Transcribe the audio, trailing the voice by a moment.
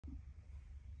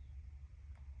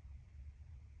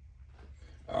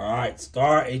All right,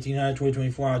 start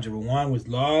 1800-2024 Algebra 1 with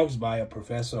logs by a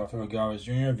professor Alfredo Galvez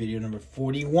Jr. Video number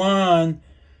 41,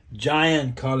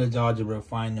 Giant College Algebra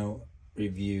Final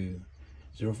Review.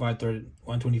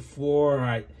 124. All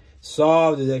right,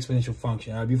 solve this exponential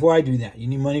function. All right, before I do that, you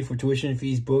need money for tuition,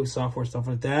 fees, books, software, stuff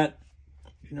like that.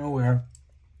 You know where.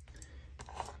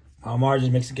 Margins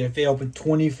Mexican Cafe open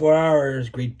 24 hours.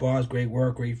 Great boss, great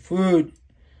work, great food.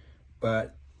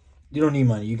 But you don't need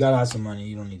money. You got lots of money.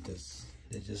 You don't need this.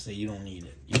 They just say you don't need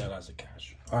it. You got lots of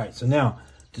cash. All right, so now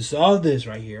to solve this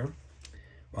right here,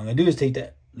 what I'm going to do is take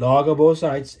that log of both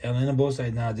sides, ln of both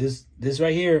sides. Now this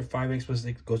right here, 5x plus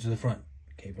 6 goes to the front.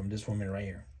 Okay, from this formula right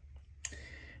here.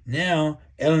 Now,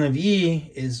 ln of e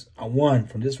is a 1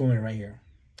 from this formula right here.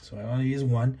 So ln of e is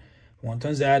 1. 1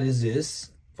 times that is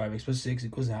this. 5x plus 6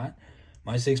 equals that.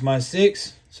 Minus 6 minus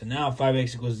 6. So now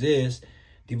 5x equals this.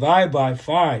 Divide by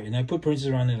 5. And I put parentheses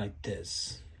around it like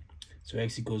this. So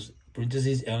x equals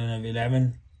parentheses ln of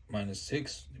 11 minus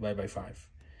 6 divided by 5.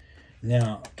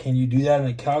 Now, can you do that in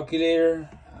a calculator?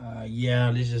 Yeah,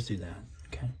 let's just do that.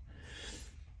 Okay.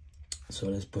 So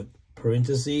let's put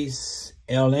parentheses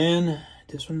ln,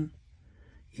 this one,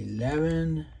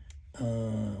 11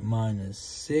 minus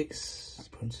 6,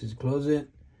 parentheses, close it,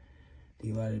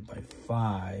 divided by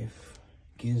 5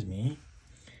 gives me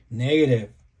negative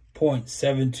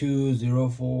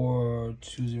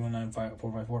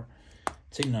 0.7204209544.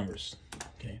 Take numbers.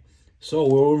 Okay. So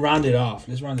we'll round it off.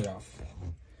 Let's round it off.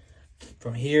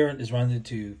 From here, let's round it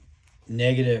to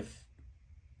negative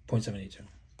 0.72.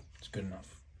 It's good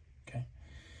enough. Okay.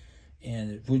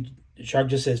 And food, the shark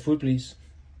just says food, please.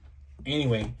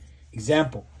 Anyway,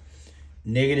 example.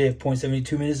 Negative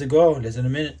 0.72 minutes ago, less than a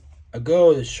minute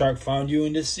ago, the shark found you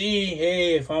in the sea.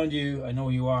 Hey, I found you. I know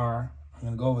where you are. I'm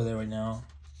going to go over there right now.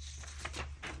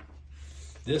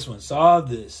 This one, solve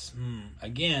this.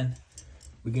 Again,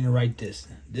 we're going to write this.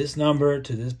 This number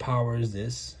to this power is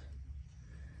this.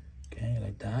 Okay,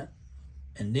 like that.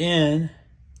 And then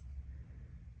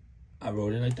I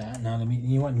wrote it like that. Now let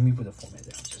me put the formula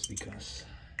there just because.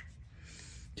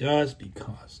 Just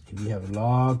because. If you have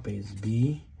log base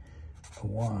b of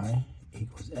y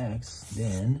equals x,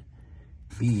 then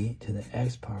b to the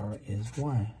x power is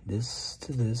y. This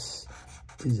to this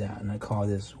is that. And I call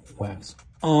this wax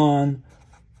on,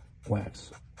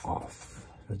 wax off.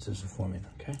 That's just a formula,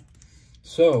 okay?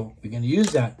 So we're going to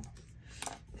use that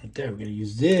right there. We're going to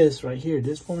use this right here.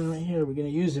 This formula right here. We're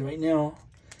going to use it right now.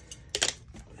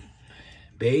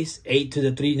 Base 8 to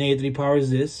the 3, negative 3 power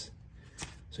is this.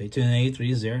 So 8 to the negative 3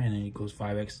 is there. And then it goes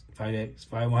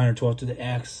 112 to the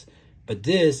x. But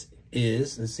this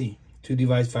is, let's see, 2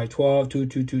 divides 512, 2,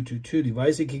 2, 2, 2, 2.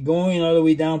 Divides it, keep going all the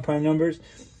way down, prime numbers.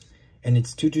 And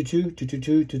it's 2, 2, 2, 2, 2,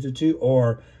 2, 2, 2, 2,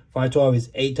 or 512 is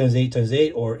 8 times 8 times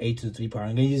 8, or 8 to the 3 power.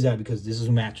 I'm going to use that because this is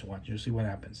a match. Watch, you'll see what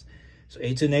happens. So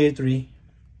 8 to the negative 3,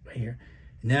 right here.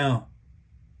 Now,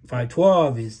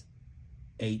 512 is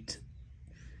 8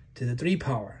 to the 3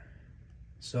 power.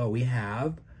 So we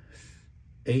have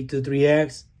 8 to the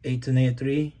 3x, 8 to the negative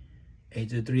 3, 8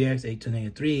 to the 3x, 8 to the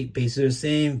negative 3. Bases are the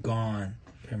same, gone.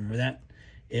 Remember that?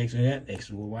 X and that, x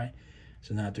equals y.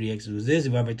 So now 3x is this,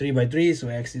 divided by 3, so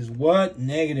x is what?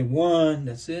 Negative 1.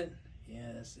 That's it.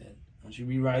 Yeah, that's it. Once you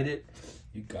rewrite it,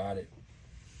 you got it.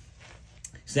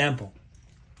 Example.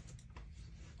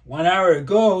 1 hour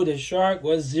ago, the shark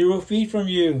was 0 feet from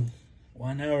you.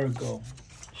 1 hour ago,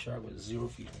 the shark was 0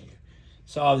 feet from you.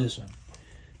 Solve this one.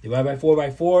 Divide by 4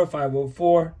 by 4,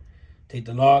 504. Take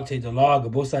the log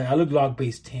of both sides. I look log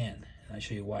base 10, and I'll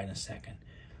show you why in a second.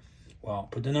 Well,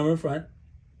 put the number in front.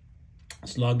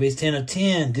 It's log base 10 of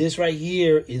 10. This right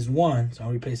here is 1, so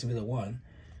I'll replace it with a 1.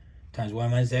 Times y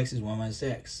minus x is 1 minus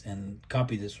x. And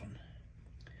copy this one.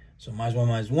 So minus 1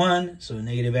 minus 1. So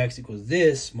negative x equals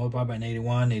this. Multiplied by negative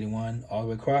 1, all the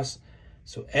way across.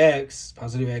 So x,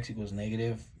 positive x equals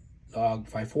negative log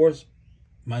 5/4.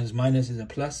 Minus is a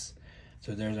plus.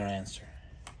 So there's our answer.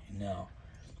 Now,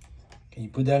 can you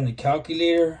put that in the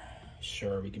calculator?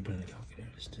 Sure, we can put it in the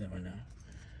calculator. Let's do that right now.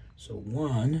 So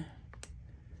 1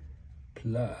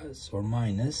 plus or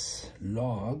minus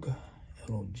log,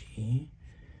 L-O-G,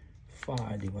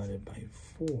 5 divided by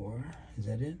 4, is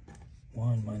that it?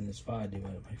 1 minus 5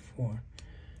 divided by 4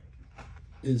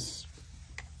 is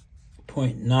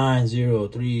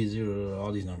 0.9030,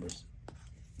 all these numbers.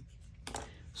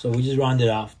 So we just rounded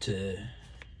off to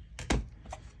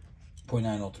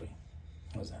 0.903.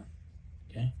 How's that?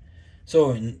 Okay.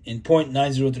 So in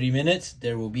 0.903 minutes,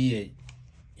 there will be a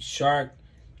shark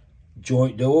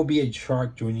joining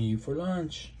you for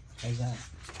lunch. How's that?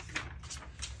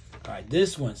 All right,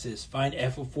 this one says find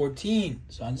f of 14.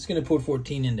 So I'm just going to put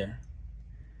 14 in there.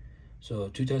 So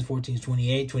 2 times 14 is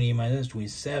 28. 28 minus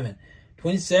 27.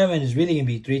 27 is really going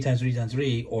to be 3 times 3 times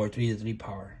 3, or 3 to the 3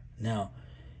 power. Now,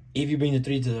 if you bring the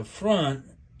 3 to the front,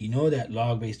 you know that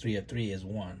log base 3 of 3 is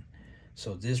 1.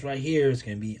 So this right here is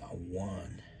going to be a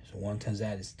 1. So 1 times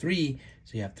that is 3.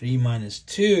 So you have 3 minus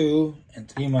 2. And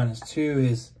 3 minus 2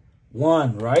 is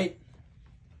 1, right?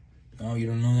 Oh, you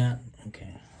don't know that?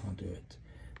 Okay, I'll do it.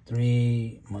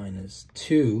 3 minus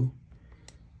 2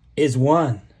 is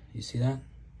 1. You see that?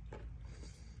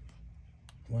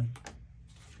 1.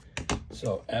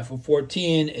 So f of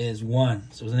 14 is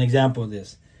 1. So it's an example of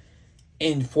this.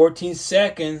 In 14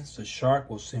 seconds, the shark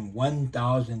will swim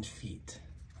 1,000 feet.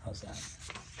 How's that?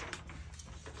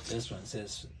 This one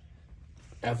says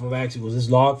f of x equals this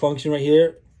log function right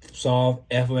here. Solve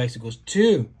f of x equals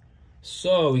 2.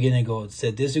 So we're going to go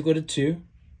set this equal to 2.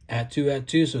 Add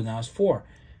 2, so now it's 4.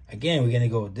 Again, we're going to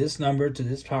go this number to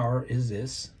this power is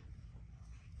this.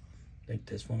 Like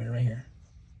this formula right here.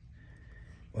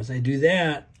 Once I do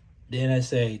that, then I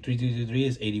say 3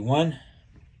 is 81.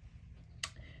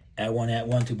 Add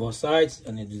 1 to both sides.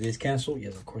 And then do this cancel?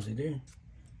 Yes, of course I do.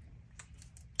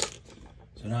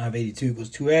 So now I have 82 equals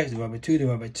 2x divided by 2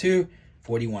 divided by 2,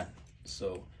 41.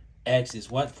 So x is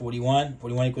what? 41.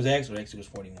 41 equals x, or x equals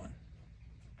 41.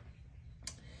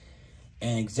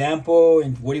 An example,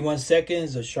 in 41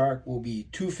 seconds, a shark will be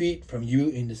 2 feet from you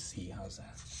in the sea. How's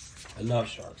that? I love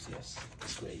sharks, yes.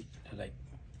 It's great. I like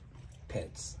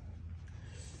pets.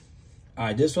 All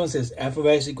right, this one says f of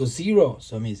x equals 0.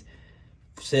 So it means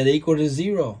set equal to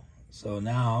 0. So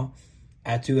now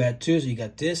add 2, so you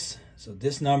got this. So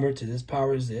this number to this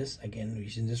power is this. Again, we're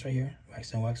using this right here.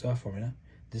 Wax on, wax off formula.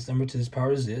 This number to this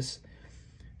power is this.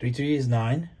 3 is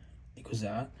 9. Equals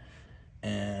that.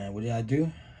 And what did I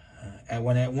do? Add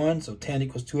 1. So 10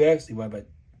 equals 2x. Divide by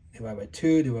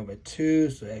 2. Divide by 2.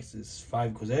 So x is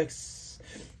 5 equals x.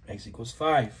 X equals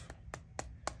 5.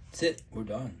 That's it. We're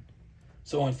done.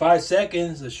 So in 5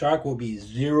 seconds, the shark will be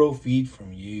 0 feet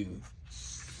from you.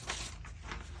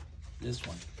 This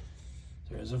one.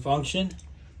 There's a function.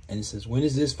 And it says, when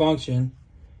is this function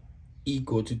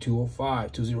equal to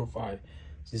 205? So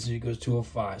this equals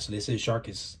 205. So they say the shark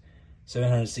is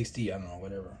 760, I don't know,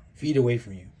 whatever, feet away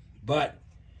from you. But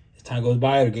as time goes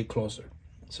by, it'll get closer.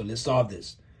 So let's solve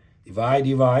this. Divide.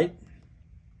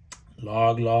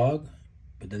 Log.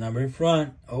 Put the number in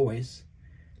front, always.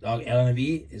 Log ln of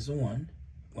e is a 1.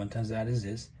 1 times that is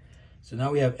this. So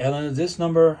now we have ln of this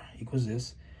number equals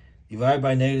this. Divide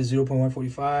by negative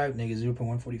 0.145, negative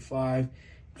 0.145.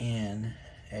 And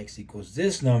x equals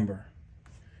this number.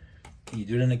 Can you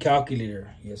do it in the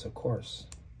calculator? Yes, of course.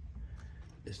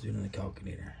 Let's do it in the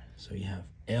calculator. So you have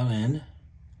ln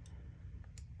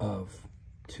of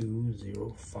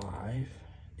 205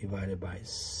 divided by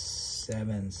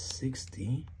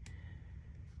 760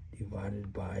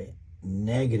 divided by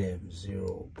negative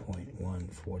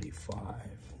 0.145.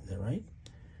 Is that right?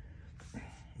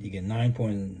 You get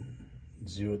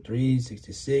 9.03,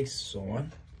 66, so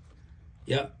on.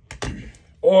 Yep.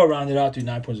 Or round it out to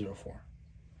 9.04. All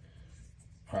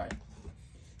right.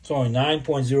 So in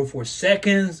 9.04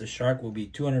 seconds, the shark will be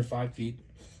 205 feet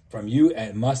from you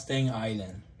at Mustang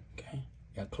Island. Okay.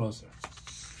 Got closer.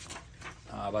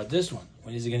 How about this one?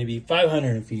 When is it going to be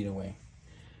 500 feet away?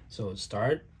 So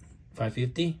start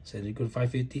 550. Set equal to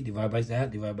 550. Divide by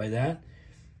that.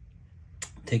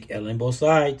 Take ln both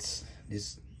sides.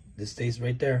 This stays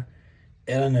right there.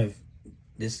 Ln of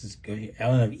this is good.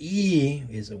 Ln of e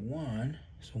is a 1.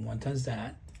 So 1 times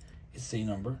that. It's the same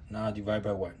number. Now divide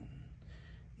by what?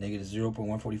 Negative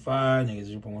 0.145,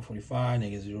 negative 0.145,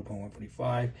 negative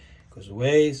 0.145 goes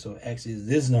away. So x is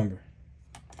this number.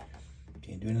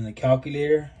 Can you do it in the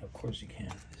calculator? Of course you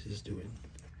can. Let's just do it.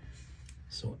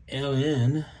 So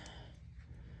ln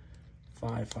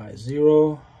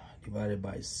 550 divided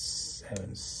by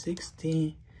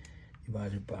 760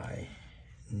 divided by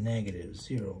negative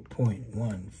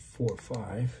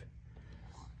 0.145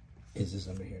 is this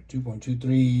number here.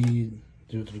 2.23,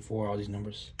 034, all these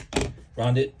numbers.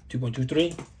 Round it,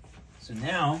 2.23. So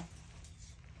now,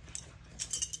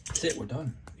 that's it, we're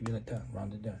done. Leave it like that,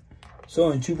 round it down.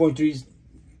 So in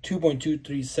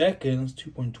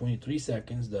 2.23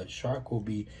 seconds, the shark will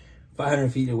be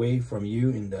 500 feet away from you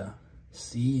in the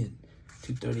sea at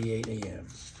 2:38 a.m.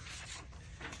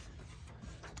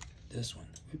 This one,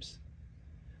 oops.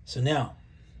 So now,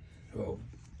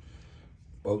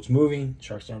 boat's moving,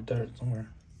 sharks are up there somewhere.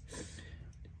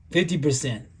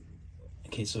 50%.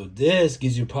 Okay, so this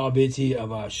gives you a probability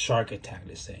of a shark attack,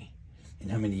 let's say, in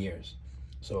how many years?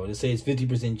 So let's say it's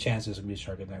 50% chance there's gonna be a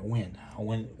shark attack. When?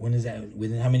 When is that?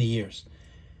 Within how many years?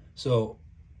 So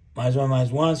 -1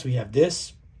 -1, so we have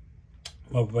this.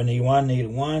 Multiply by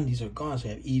negative 1. These are gone. So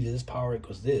you have e to this power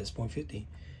equals this, 0.50.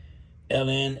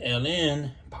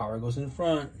 ln, power goes in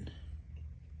front.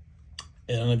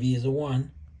 ln of e is a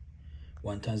 1.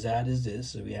 1 times that is this.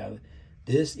 So we have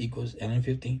this equals ln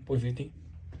 50, 0.50.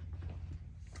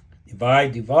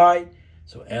 Divide.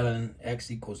 So ln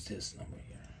x equals this number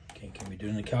here. Okay, can we do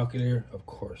it in the calculator? Of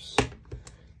course.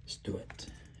 Let's do it.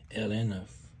 ln of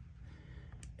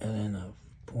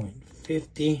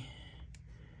 0.50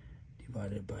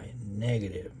 divided by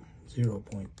negative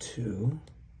 0.2.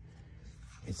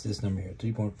 It's this number here,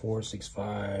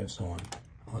 3.465, so on.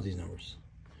 All these numbers.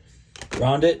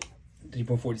 Round it,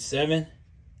 3.47.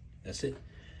 That's it.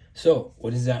 So,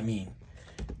 what does that mean?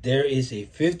 There is a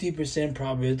 50%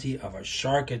 probability of a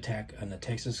shark attack on the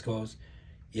Texas coast.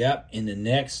 Yep, in the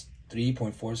next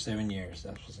 3.47 years.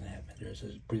 That's what's going to happen. There's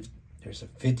a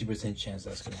 50% chance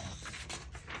that's going to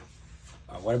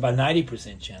happen. What about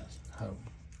 90% chance?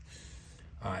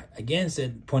 All right, again,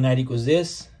 said 0.9 equals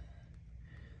this.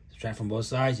 Subtract from both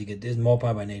sides, you get this,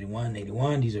 multiply by negative 1.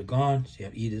 These are gone, so you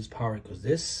have e to this power equals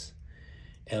this.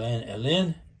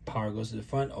 ln, power goes to the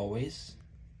front always.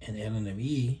 And ln of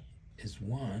e is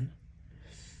 1.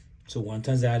 So 1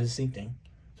 times that is the same thing.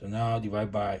 So now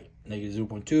divide by negative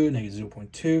 0.2, negative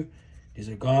 0.2. These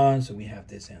are gone, so we have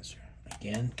this answer.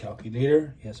 Again,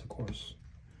 calculator, yes, of course.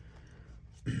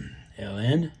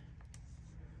 ln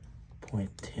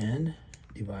 0.10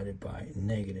 divided by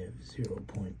negative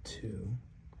 0.2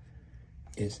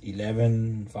 is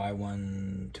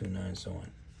 115129, so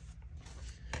on.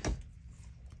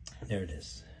 There it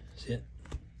is. See it?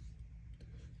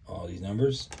 All these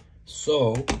numbers.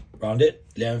 So round it,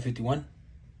 1151.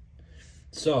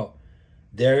 So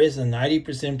there is a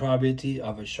 90% probability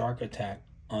of a shark attack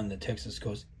on the Texas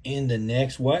coast in the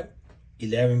next what?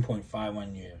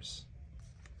 11.51 years.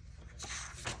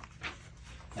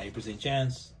 90%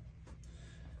 chance.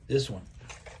 This one.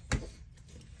 It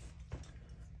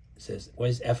says, what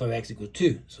is f of x equal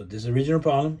to? So this original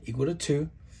problem equal to 2.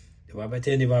 Divide by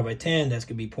 10, that's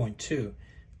going to be 0.2.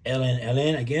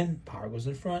 ln, again, power goes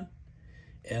in front.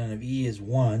 ln of e is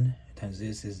 1 times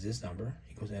this is this number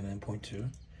equals ln 0.2.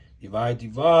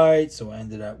 Divide. So I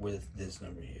ended up with this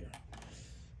number here.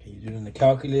 Can you do it in the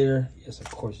calculator? Yes, of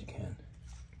course you can.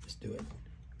 Let's do it.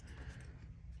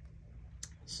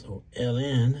 So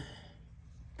ln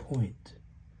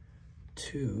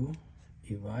 0.2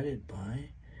 divided by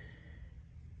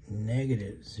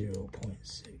negative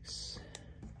 0.6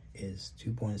 is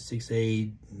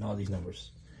 2.68, and all these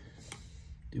numbers.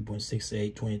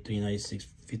 2.68, 23, 96,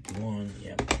 51,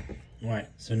 yeah. All right,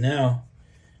 so now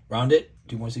round it,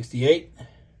 2.68.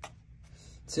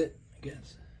 That's it, I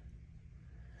guess.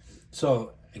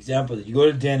 So, example, you go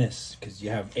to the dentist because you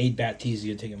have 8 bad teeth,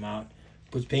 you can take them out.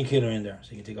 Puts painkiller in there,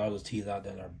 so you can take all those teeth out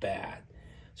that are bad.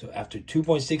 So after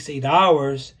 2.68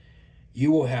 hours,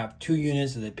 you will have 2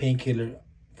 units of the painkiller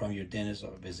from your dentist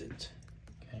or visit.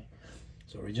 Okay.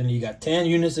 So originally you got 10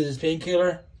 units of this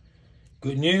painkiller.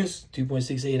 Good news,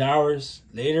 2.68 hours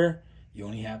later, you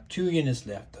only have 2 units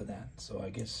left of that. So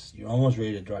I guess you're almost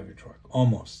ready to drive your truck.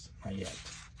 Almost, not yet.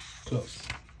 Close.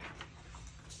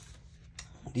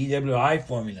 DWI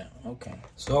formula. Okay.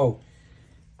 So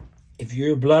if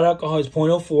your blood alcohol is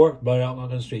 0.04, blood alcohol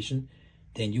concentration,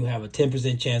 then you have a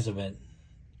 10% chance of an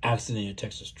accident in your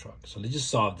Texas truck. So let's just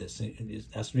solve this.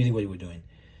 That's really what we're doing.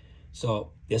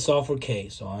 So let's solve for K.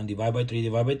 So on divide by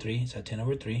 3. So 10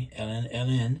 over 3.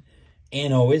 ln.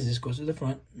 And always this goes to the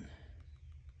front.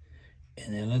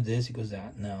 And then of this equals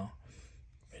that. Now,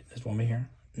 this one right here.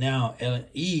 Now, ln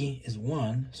E is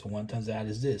 1. So 1 times that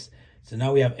is this. So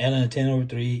now we have ln of 10 over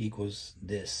 3 equals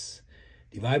this.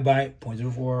 Divide by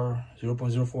 0.04,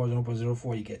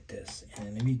 0.04, you get this.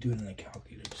 And let me do it in the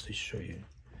calculator just to show you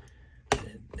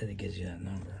that it gives you that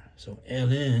number. So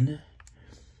ln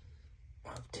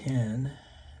of 10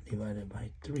 divided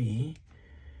by 3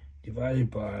 divided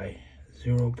by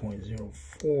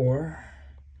 0.04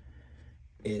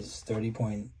 is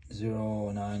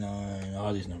 30.099,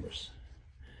 all these numbers.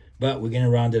 But we're going to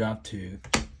round it up to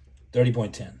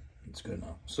 30.10. It's good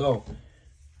enough. So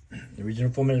the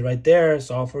original formula is right there.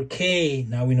 Solve for K.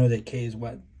 Now we know that K is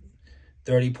what?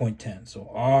 30.10. So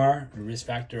R, the risk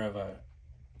factor of a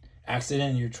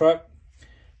accident in your truck.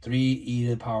 3e to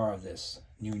the power of this.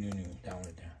 Down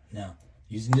right there. Now,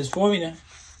 using this formula,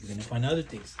 you're going to find other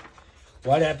things.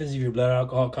 What happens if your blood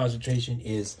alcohol concentration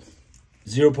is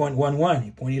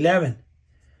 0.11, 0.11?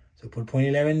 So put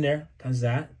 0.11 there, times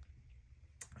that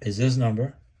is this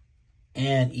number.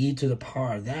 And e to the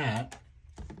power of that,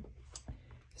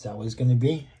 is that what it's going to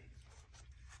be?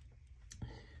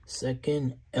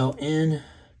 Second, ln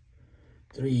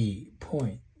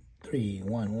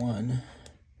 3.311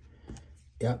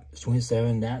 Yep, it's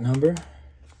 27, that number,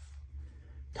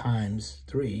 times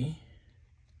 3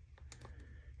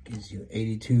 gives you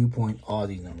 82 point all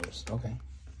these numbers. Okay.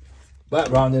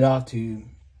 But round it off to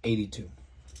 82.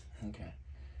 Okay.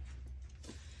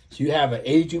 So you have an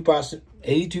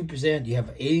 82%, you have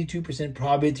an 82%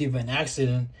 probability of an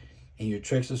accident in your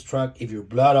Texas truck if your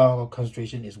blood alcohol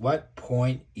concentration is what?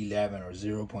 0.11 or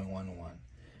 0.11.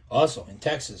 Also, in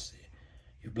Texas,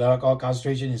 your blood alcohol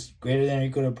concentration is greater than or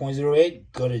equal to 0.08,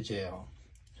 go to jail.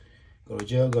 Go to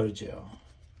jail, go to jail.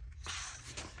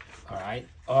 All right.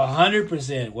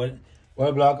 100%. What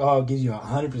blood alcohol gives you a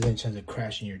 100% chance of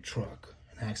crashing your truck,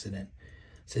 an accident.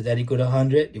 So that equal to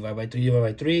 100, divide by 3, divide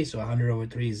by 3. So 100 over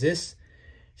 3 is this.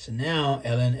 So now,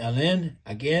 ln,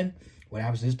 again, what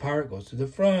happens to this power? It goes to the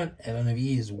front. ln of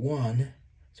E is 1.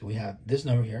 So we have this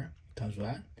number here times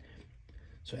that.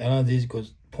 So ln of this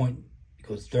goes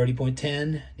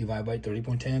 30.10, divide by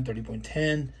 30.10,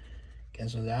 30.10.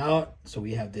 Cancel that out. So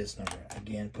we have this number.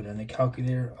 Again, put it in the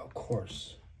calculator, of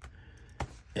course.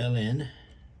 ln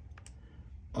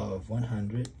of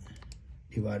 100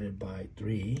 divided by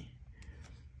 3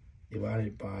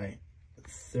 divided by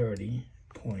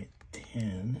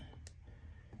 30.10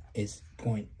 is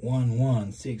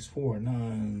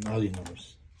 0.11649, all these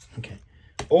numbers. Okay.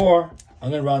 Or I'm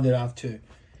going to round it off to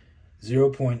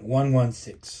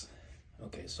 0.116.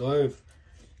 Okay, so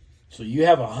you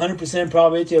have a 100%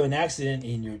 probability of an accident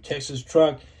in your Texas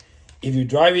truck if you're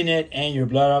driving it and your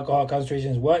blood alcohol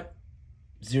concentration is what?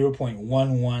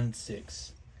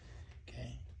 0.116.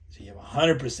 Okay, so you have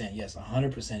 100%. Yes,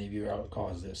 100% if your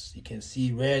alcohol is this. You can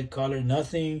see red color,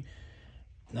 nothing,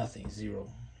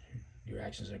 zero. Your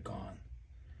actions are gone.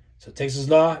 So Texas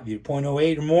law, if you're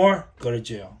 0.08 or more, go to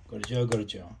jail. Go to jail, go to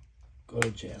jail. Go to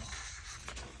jail.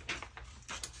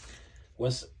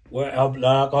 Where blood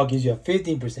alcohol gives you a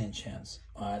 15% chance.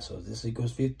 All right, so this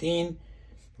equals 15.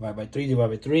 Divide by 3, divide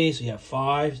by 3. So you have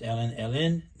 5,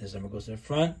 ln. This number goes to the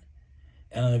front.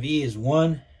 ln of E is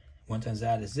 1. 1 times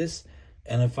that is this.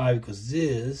 ln of 5 equals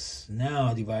this.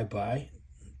 Now divide by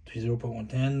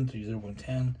 0.110,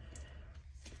 0.10.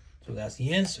 So that's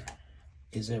the answer.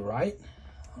 Is it right?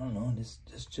 I don't know.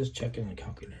 Just check it in the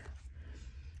calculator.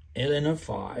 ln of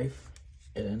 5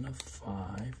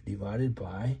 divided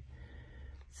by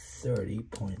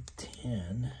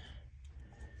 30.10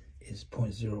 is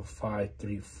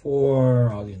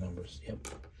 0.0534. All these numbers. Yep.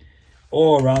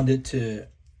 Or round it to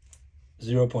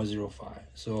 0.05.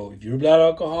 So if your blood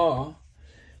alcohol,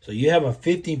 so you have a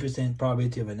 15%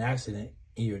 probability of an accident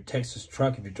in your Texas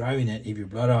truck if you're driving it, if your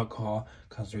blood alcohol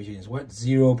concentration is what?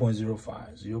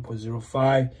 0.05.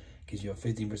 0.05 gives you a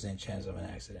 15% chance of an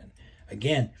accident.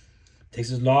 Again,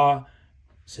 Texas law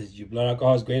says your blood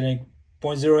alcohol is greater than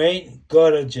 0.08,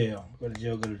 go to jail. Go to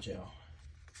jail, go to jail.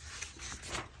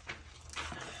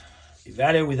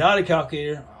 Evaluate without a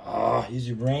calculator. Use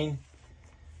your brain.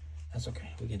 That's okay.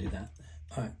 We can do that.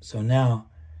 All right. So now,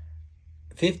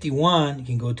 51, you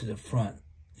can go to the front.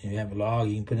 If you have a log,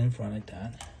 you can put it in front like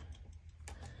that.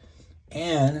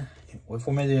 And what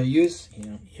format did I use? You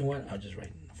know what? I'll just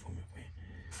write the format for you.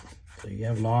 So you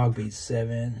have log base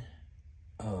 7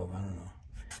 of, I don't know,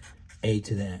 a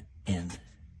to the n.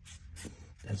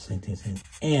 That's the same thing.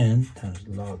 N times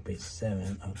log base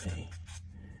 7 of a.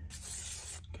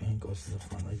 Okay, goes to the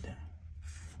front right there.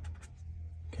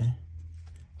 Okay.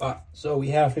 All right, so we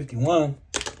have 51.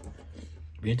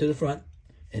 Bring it to the front.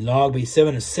 And log base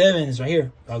 7 of 7 is right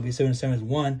here. Log base 7 of 7 is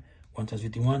 1. 1 times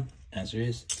 51. Answer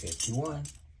is 51.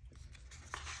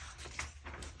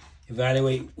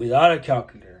 Evaluate without a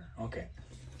calculator. Okay.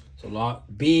 So log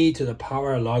b to the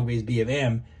power of log base b of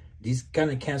m. These kind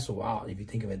of cancel out if you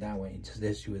think of it that way. It just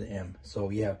leaves you with an m. So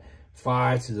we have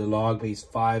 5 to the log base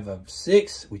 5 of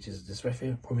 6, which is this right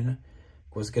here formula.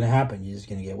 What's going to happen? You're just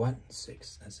going to get what?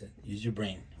 6. That's it. Use your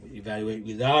brain. Evaluate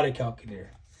without a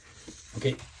calculator.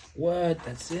 Okay. What?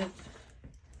 That's it?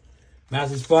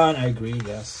 Math is fun. I agree.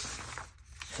 Yes.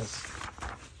 Yes.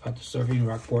 Out to surfing,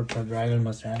 Rockport, Thunder Island,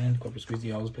 Mustang Island, Corpus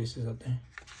Christi, all those places out there.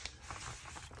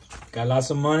 Got lots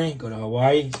of money, go to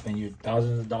Hawaii, spend your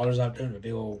thousands of dollars out there, the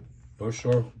big old North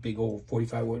Shore, big old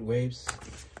 45-foot waves.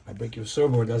 I break your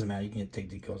surfboard, doesn't matter, you can take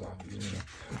the decals off.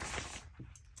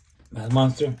 Math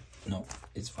Monster, no,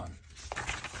 it's fun.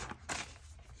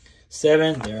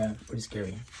 7, they're pretty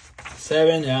scary.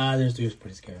 7, there's 3, it's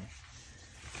pretty scary.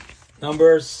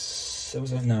 Numbers, what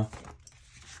was that? No.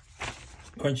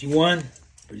 Crunchy 1,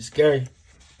 pretty scary.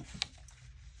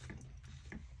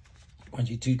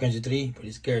 Crunchy 2, Crunchy 3,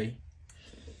 pretty scary.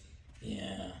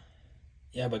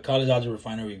 Yeah, but college algebra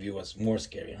final review was more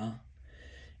scary, huh?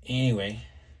 Anyway,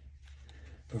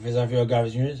 Professor Alfredo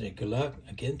Garvez Jr. saying good luck.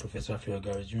 Again, Professor Alfredo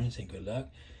Garvez Jr. saying good luck.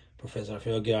 Professor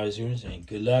Phil, get out of students, and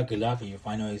good luck in your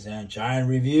final exam. Giant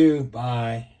review.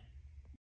 Bye.